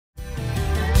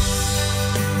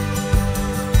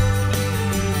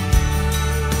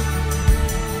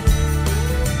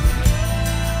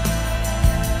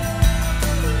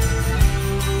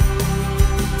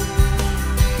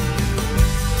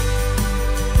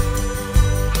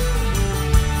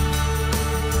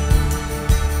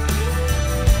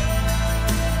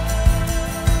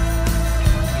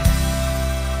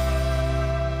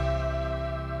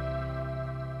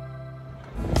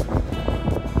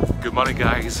Good morning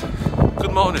guys.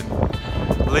 Good morning.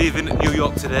 Leaving New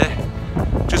York today.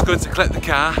 Just going to collect the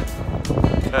car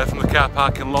from the car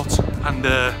parking lot and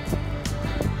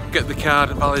get the card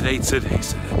validated.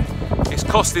 It's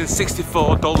costing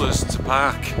 $64 to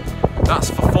park. That's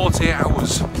for 48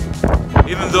 hours.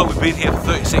 Even though we've been here for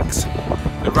 36,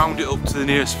 they round it up to the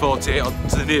nearest 48 or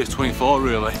to the nearest 24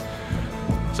 really.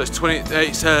 So it's 30.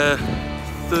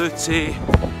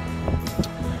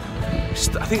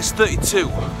 I think it's 32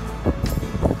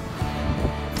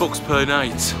 bucks per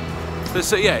night. But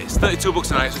so yeah, it's 32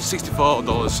 bucks a night, so it's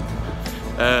 $64.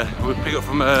 We pick up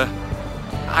from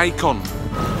Icon. So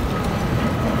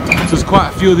there's quite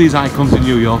a few of these Icons in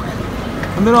New York,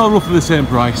 and they're all roughly the same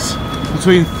price,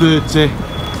 between 30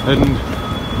 and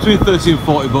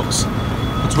 40 bucks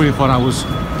for 24 hours.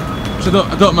 So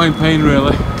I don't mind paying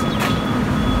really.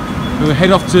 We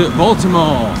head off to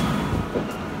Baltimore.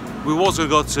 We was going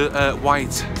to go to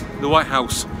the White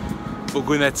House, but we're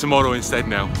going there tomorrow instead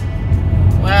now.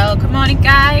 Well, good morning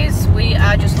guys. We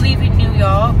are just leaving New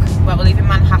York. Well, we're leaving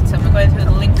Manhattan. We're going through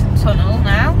the Lincoln Tunnel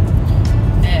now,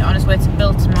 on our way to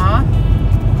Baltimore.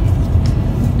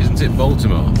 Isn't it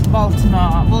Baltimore?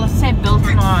 Baltimore. Well, I say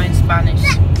Baltimore in Spanish.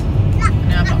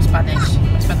 No, I'm not Spanish.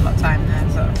 I spent a lot of time there,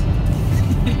 so.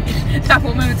 That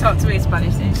woman who talked to me in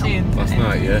Spanish, didn't she? Last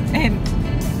night, yeah.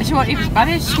 She wasn't even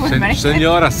Spanish, she was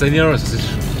American. Senora, she's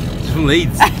from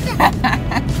Leeds.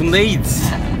 From Leeds.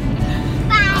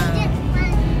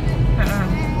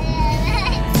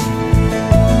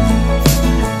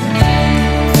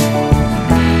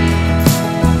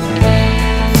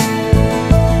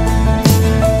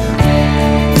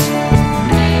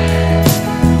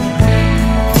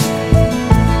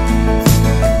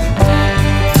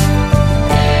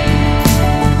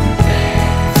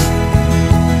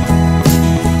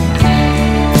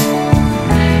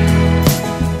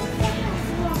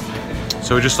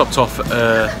 So we just stopped off,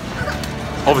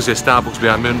 obviously a Starbucks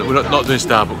behind me. We're not doing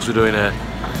Starbucks, we're doing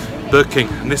Burger King.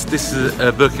 And this is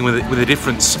a Burger King with a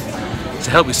difference. It's a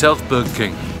help yourself Burger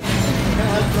King.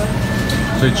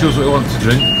 So you choose what you want to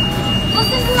drink.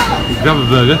 You grab a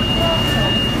burger,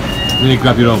 then you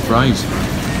grab your own fries.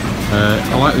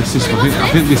 I like this system, I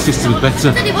think this system is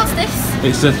better. Daddy, what's this?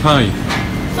 It's a pie.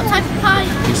 What type of pie?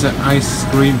 It's an ice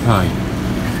cream pie.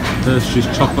 Hershey's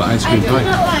chocolate ice cream pie. I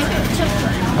like chocolate.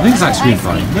 I think it's ice cream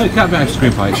pie. No, it can't be ice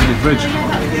cream pie, it's in the fridge.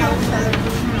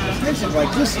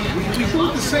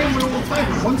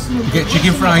 You get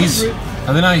chicken fries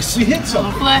and then ice. We hit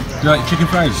some. Do you like chicken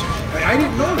fries? I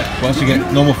didn't know that. What else do you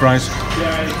get? Normal fries.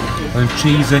 And then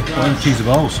cheesy, cheesy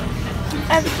balls.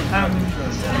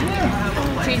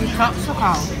 Cheesy tops or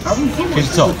how?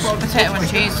 Cheesy tops? Potato and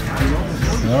cheese.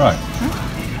 Alright.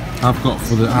 I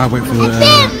went for the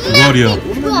rodeo.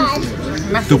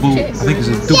 Double, I think it's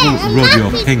a double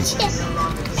rodeo king.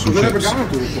 Some chips.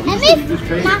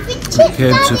 It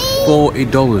came to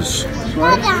 $40. I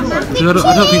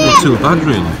don't think they're too bad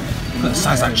really. Look at the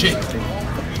size of that chip.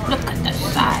 Look at the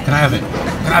size. Can I have it?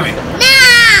 Can I have it?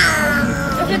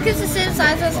 No! Look, it's the same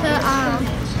size as her arm.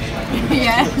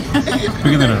 Yeah. It's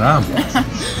bigger than an arm.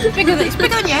 It's bigger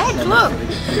than your head, look.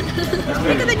 It's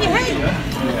bigger than your head.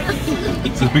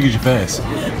 It's as big as your face.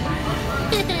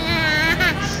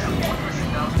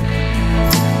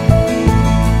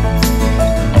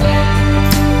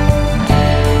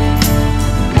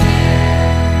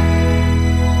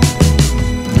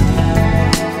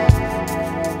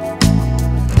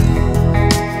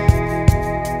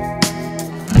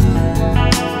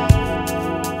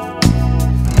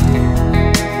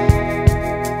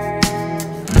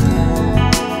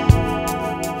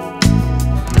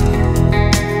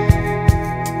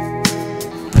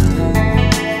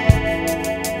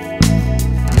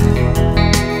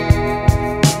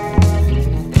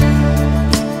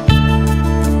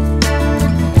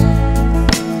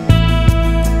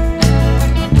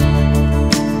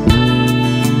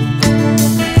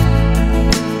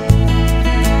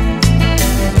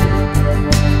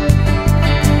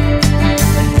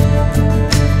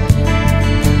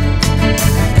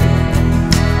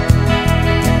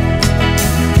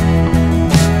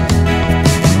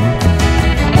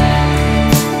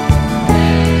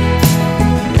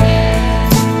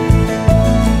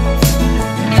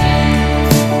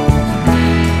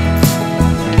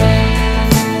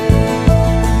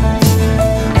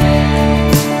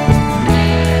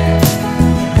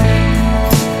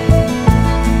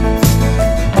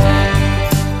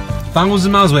 Thousands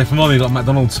of miles away from home, you got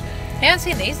McDonald's. I haven't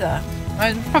seen these though.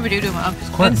 I probably do them up.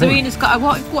 Quite and Serena's got a,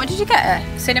 what did you get her?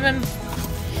 Cinnamon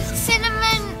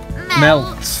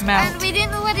Melt. Melt. And we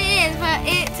didn't know what it is, but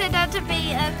it turned out to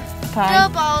be pie. dough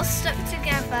balls stuck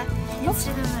together in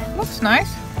cinnamon. Looks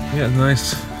nice. Yeah,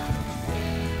 nice.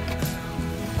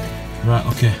 Right,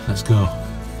 okay, let's go.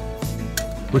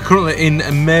 We're currently in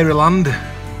Maryland,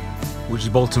 which is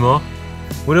Baltimore.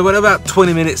 We're about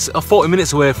 20 minutes or 40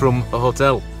 minutes away from a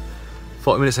hotel.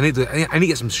 40 minutes. I need to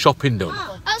get some shopping done.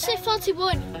 Actually,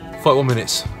 41. 41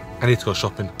 minutes. I need to go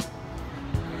shopping.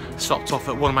 Stopped off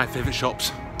at one of my favourite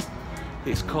shops.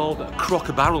 It's called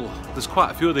Crocker Barrel. There's quite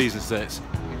a few of these in the States.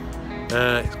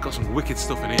 It's got some wicked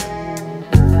stuff in here.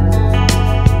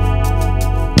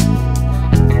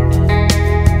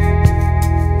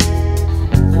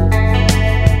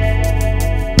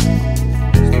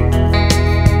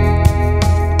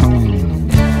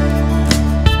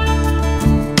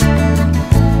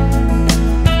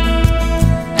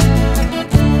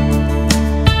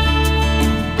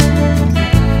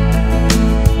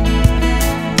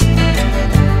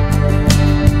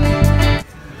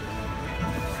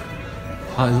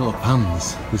 Oh, these little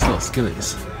pans, these little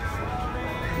skillets.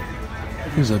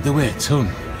 These are, they weigh a ton.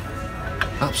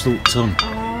 Absolute ton. Oh,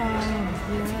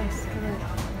 yes.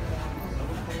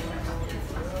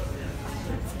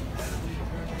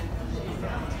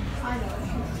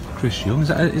 Chris Young, is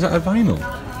that a vinyl?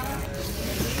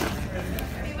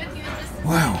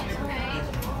 Wow.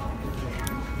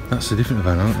 That's a different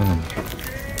vinyl, isn't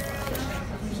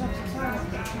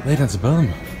it? Laid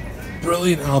Antebellum.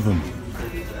 Brilliant album.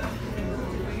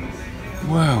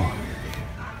 Wow.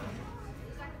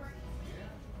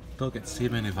 Don't get to see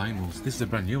many vinyls. This is a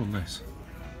brand new one, this.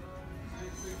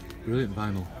 Brilliant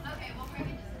vinyl.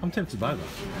 I'm tempted to buy that.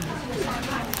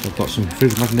 I've got some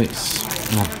fridge magnets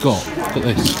and I've got, look at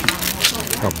this.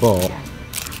 I bought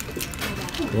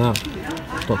that.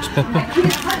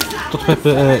 Dr.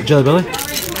 Pepper Jelly Belly.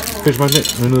 Fridge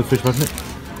magnet and another fridge magnet.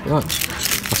 Look at that.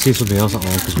 I've seen something else that I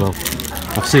like as well.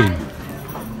 I've seen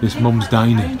this Mum's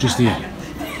Diner just here.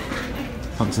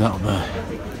 Fancy that up there.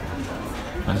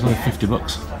 And it's only 50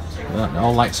 bucks. That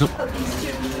all lights up.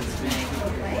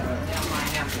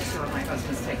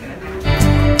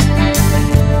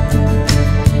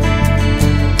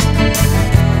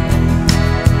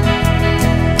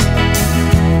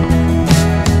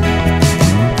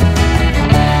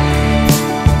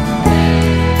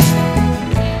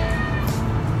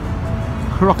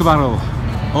 Crocker Barrel,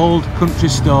 Old Country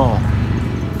Store.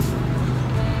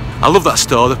 I love that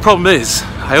store. The problem is,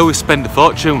 I always spend a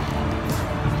fortune.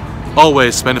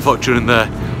 Always spend a fortune in there.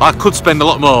 I could spend a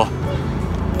lot more.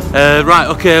 Right,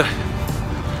 okay.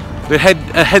 We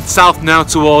head south now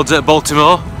towards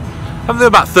Baltimore. I'm there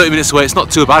about 30 minutes away. It's not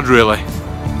too bad, really.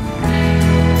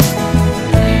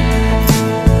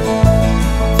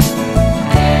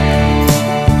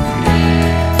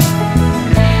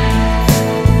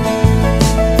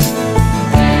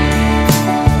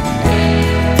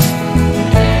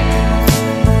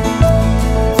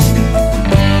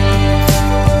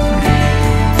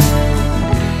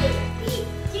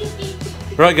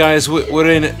 Right guys, we're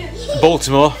in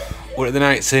Baltimore. We're at the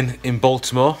Knights Inn in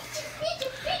Baltimore.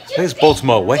 I think it's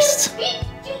Baltimore West.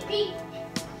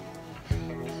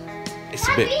 It's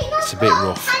a bit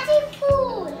rough.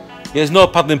 Yeah, there's no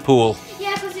paddling pool.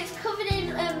 Yeah, because it's covered in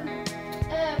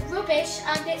rubbish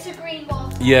and it's a green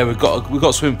one. Yeah, we've got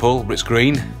a swimming pool, but it's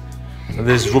green. And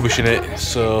there's rubbish in it,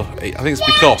 so I think it's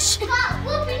because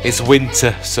it's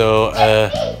winter, so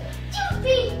I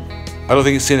don't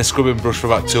think it's seen a scrubbing brush for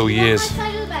about 2 years.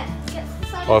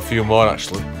 Or a few more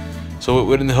actually. So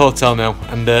we're in the hotel now,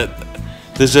 and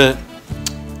there's a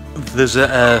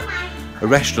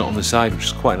restaurant on the side, which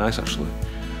is quite nice actually.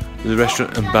 There's a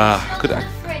restaurant and bar.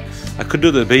 I could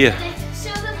do the beer.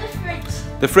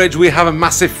 The fridge, we have a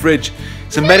massive fridge.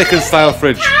 It's an American style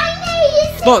fridge.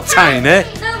 It's not tiny.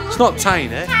 It's not tiny.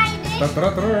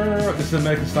 This is an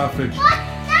American style fridge.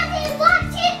 Daddy,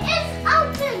 watch it, it's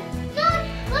open.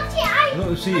 Don't watch it. I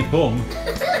don't see your bum.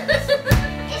 It's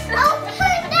open,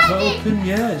 Daddy. It's open,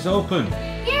 yeah, it's open.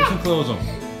 Put some clothes on.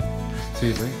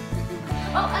 TV.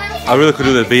 I really could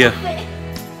do the beer.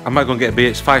 I might go and get a beer.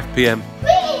 It's 5 PM.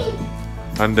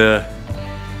 And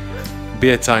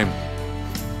beer time.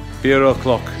 Beer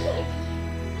o'clock.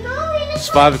 It's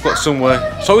 5 o'clock somewhere.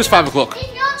 It's always 5 o'clock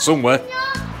somewhere.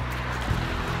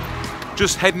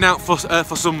 Just heading out for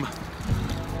some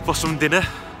dinner.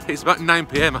 It's about 9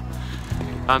 PM,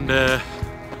 and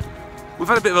we've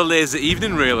had a bit of a lazy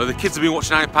evening really. The kids have been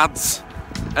watching iPads.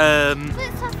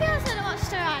 Sophia said I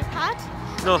watched her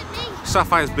iPad. No,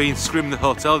 Sapphire's been screaming the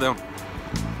hotel down.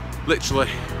 Literally.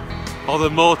 Or the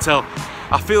motel.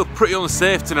 I feel pretty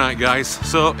unsafe tonight, guys.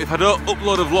 So if I don't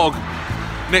upload a vlog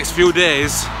next few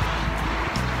days,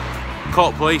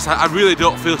 call police. I really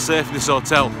don't feel safe in this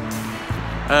hotel.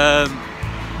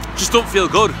 Just don't feel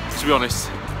good, to be honest.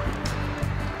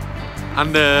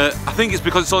 And I think it's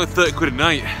because it's only 30 quid a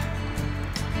night.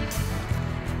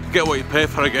 Get what you pay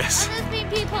for, I guess. And there's been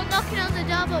people knocking on the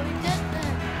door, but we didn't know.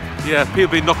 Yeah,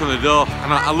 people been knocking on the door,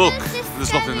 and I look,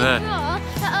 there's nothing there.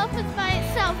 That opens by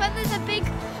itself, and there's a big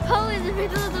hole in the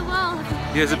middle of the wall.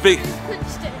 Yeah, there's a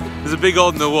big hole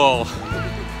in the wall.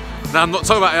 Now I'm not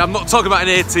talking about an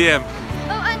ATM.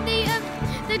 Oh, and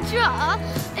the drawer,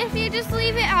 if you just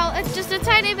leave it out and just a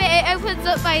tiny bit, it opens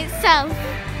up by itself.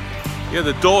 Yeah,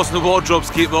 the doors and the wardrobes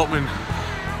keep opening.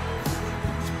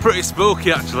 It's pretty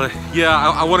spooky, actually. Yeah,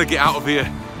 I want to get out of here.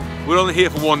 We're only here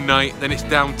for one night, then it's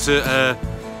down to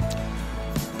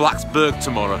Blacksburg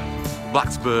tomorrow.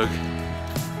 Blacksburg,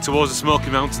 towards the Smoky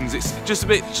Mountains. It's just a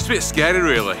bit scary,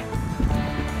 really.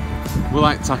 We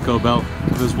like Taco Bell.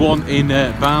 There's one in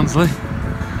Barnsley.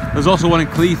 There's also one in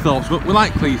Cleethorpes. But we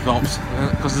like Cleethorpes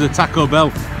because there's a Taco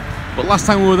Bell. But last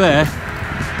time we were there,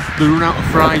 they ran out of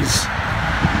fries.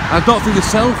 I don't think they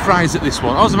sell fries at this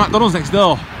one. Oh, there's a McDonald's next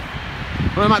door.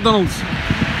 What a McDonald's?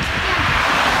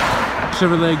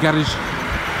 Chevrolet garage.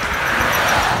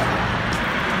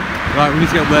 Right, we need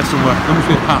to get up there somewhere. There must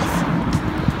be a path.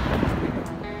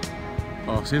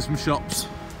 Oh, so here's some shops.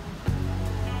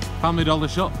 Family Dollar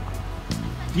shop.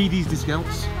 DD's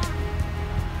discounts.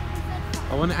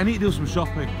 I need to do some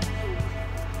shopping.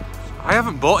 I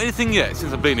haven't bought anything yet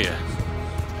since I've been here.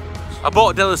 I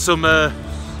bought Della some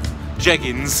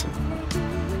jeggings,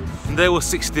 and they were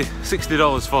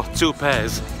 $60 for 2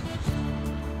 pairs.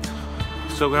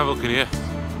 So we're gonna have a look in here.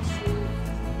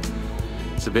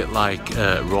 It's a bit like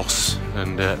Ross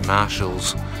and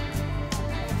Marshalls.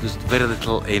 There's very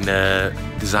little in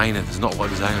designer. There's not a lot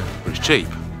of designer, but it's cheap.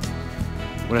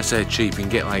 When I say cheap, you can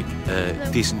get like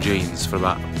decent jeans for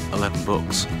about 11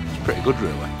 bucks. It's pretty good,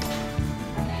 really.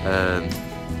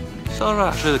 It's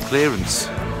alright, actually, the clearance.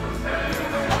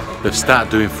 They've started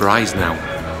doing fries now.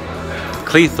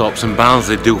 Cleethorpes and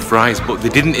Barnsley do fries, but they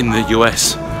didn't in the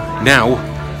US. Now,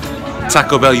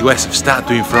 Taco Bell US have started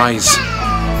doing fries.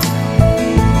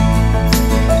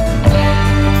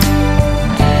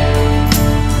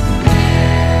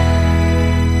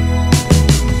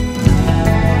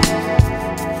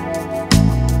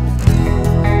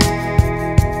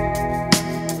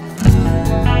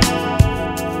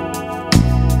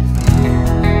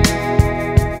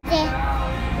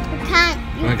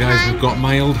 Right guys, we've got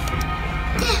mild,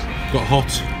 got hot,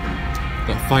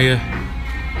 got fire,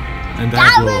 and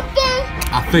Diablo.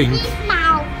 I think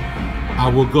I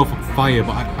will go for fire,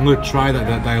 but I'm going to try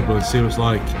that Diablo and see what it's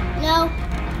like. No,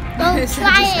 don't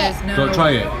try it. No. Don't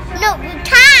try it. No, we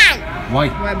can't. Why?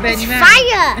 It's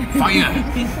fire. Fire!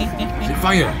 Is it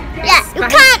fire? Yeah, you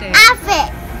can't have it.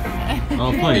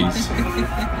 Oh please.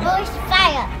 Oh, it's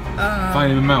fire. Fire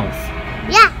in the mouth.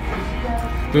 Yeah.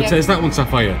 Do you taste that one,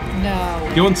 Sapphire? No.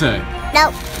 Do you want it?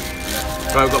 No.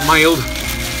 Right, we've got mild.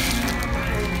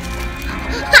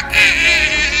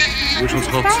 Which one's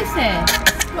hot? Spicy.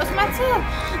 What's the matter?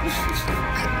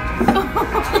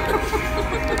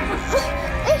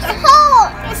 It's hot.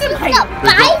 It's It's like- not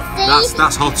We've got- spicy.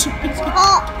 That's hot. It's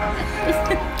hot.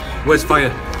 Where's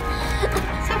fire?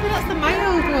 Sorry, that's the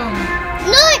mild one.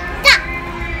 No,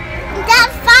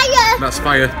 that's fire. That's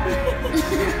fire.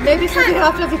 Maybe something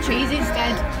off of the trees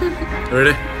instead.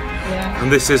 Ready? Yeah.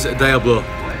 And this is Diablo. What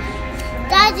is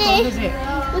Daddy, it?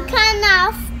 we can't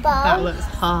have That both. looks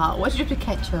hot. What's your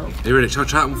ketchup? Are you ready? Shall I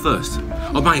try that one first?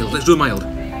 Oh, mild. Let's do a mild.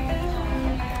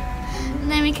 And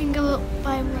then we can go up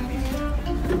by one.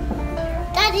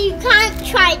 Daddy, you can't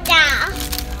try that.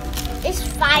 It's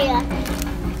fire.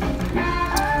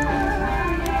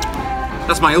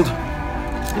 That's mild.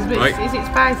 Right. Is it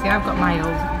spicy? I've got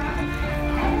mild.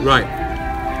 Right.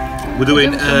 We're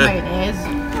doing. Give us some mayonnaise.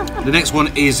 The next one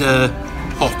is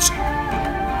hot.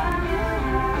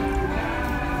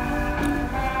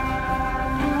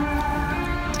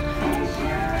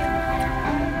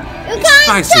 You can't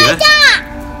spicy, try yeah?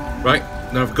 that. Right.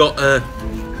 Now I've got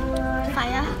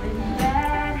Fire.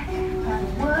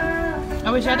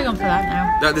 I wish I'd have gone for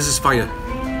that now. this is fire.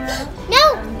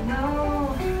 No.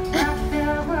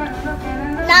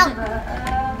 No.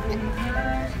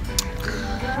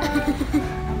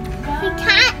 We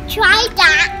can't try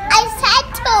that. I said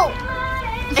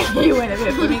to. You went a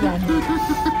bit funny then.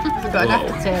 It's got an Whoa.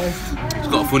 aftertaste. It's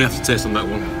got a funny aftertaste on that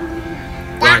one.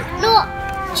 That's Right. not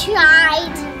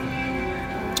tried.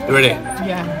 You ready?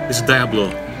 Yeah. This is Diablo.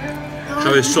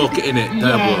 Shall we soak it in it?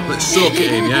 Diablo. Yeah. Let's soak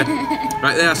it in, yeah?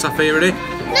 Right there, Safi, you ready? No.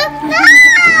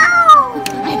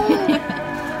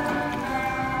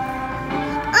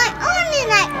 I only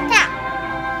like that.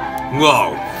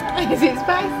 Whoa. Is it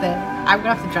spicy? I'm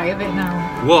gonna have to try a bit now.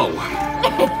 Whoa.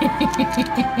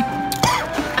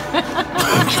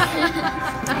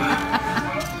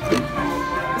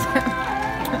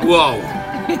 Whoa!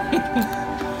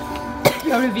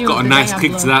 Your review Got a nice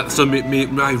kick to that. So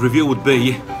my review would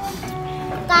be,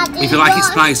 Daddy, if you like it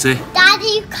spicy. Daddy,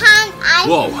 you can't.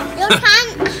 Whoa! You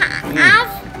can't have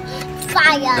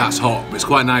fire. That's hot. It's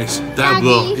quite nice.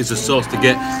 Diablo is the sauce to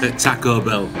get at Taco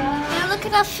Bell. Now look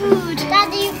at our food.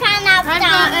 Daddy, you can't have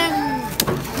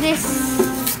that. This.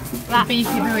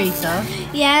 Beefy burrito.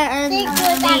 Yeah, and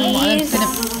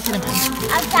Cinnamon.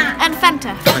 and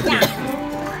Fanta.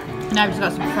 Now we've just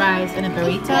got some fries and a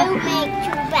burrito. It'll make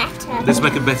you better. This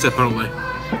make it better apparently.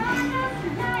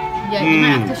 Yeah, you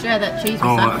might have to share that cheese with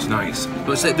Oh, Sam. that's nice.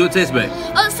 But do it taste a bit.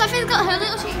 Oh, Sophie's got her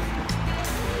little cheese.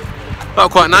 Oh,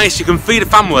 quite nice. You can feed a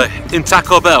family in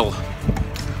Taco Bell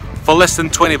for less than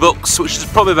 20 bucks, which is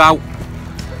probably about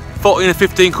 14 or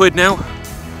 15 quid now.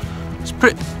 It's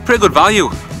pretty good value.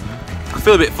 I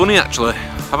feel a bit funny actually.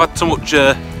 I've had too much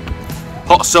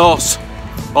hot sauce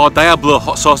or Diablo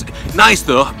hot sauce. Nice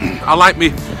though. I like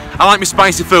me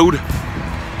spicy food.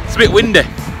 It's a bit windy.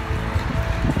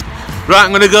 Right,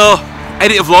 I'm gonna go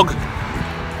edit a vlog,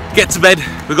 get to bed.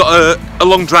 We've got a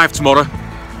long drive tomorrow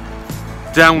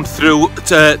down through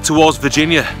towards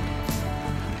Virginia.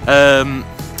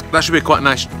 That should be quite a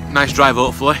nice drive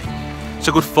hopefully. It's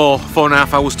a good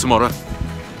 4.5 hours tomorrow.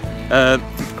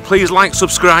 Please like,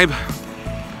 subscribe.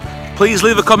 Please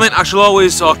leave a comment. I shall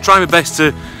always, or try my best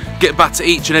to get back to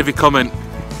each and every comment.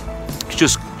 It's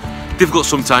just difficult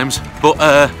sometimes, but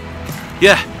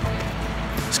yeah,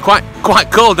 it's quite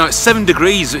cold now. It's 7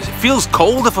 degrees. It feels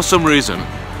colder for some reason.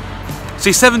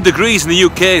 See, 7 degrees in the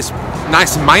UK is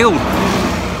nice and mild,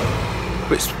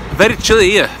 but it's very chilly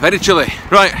here. Very chilly.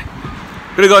 Right,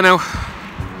 gonna go now.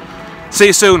 See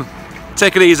you soon.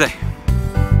 Take it easy.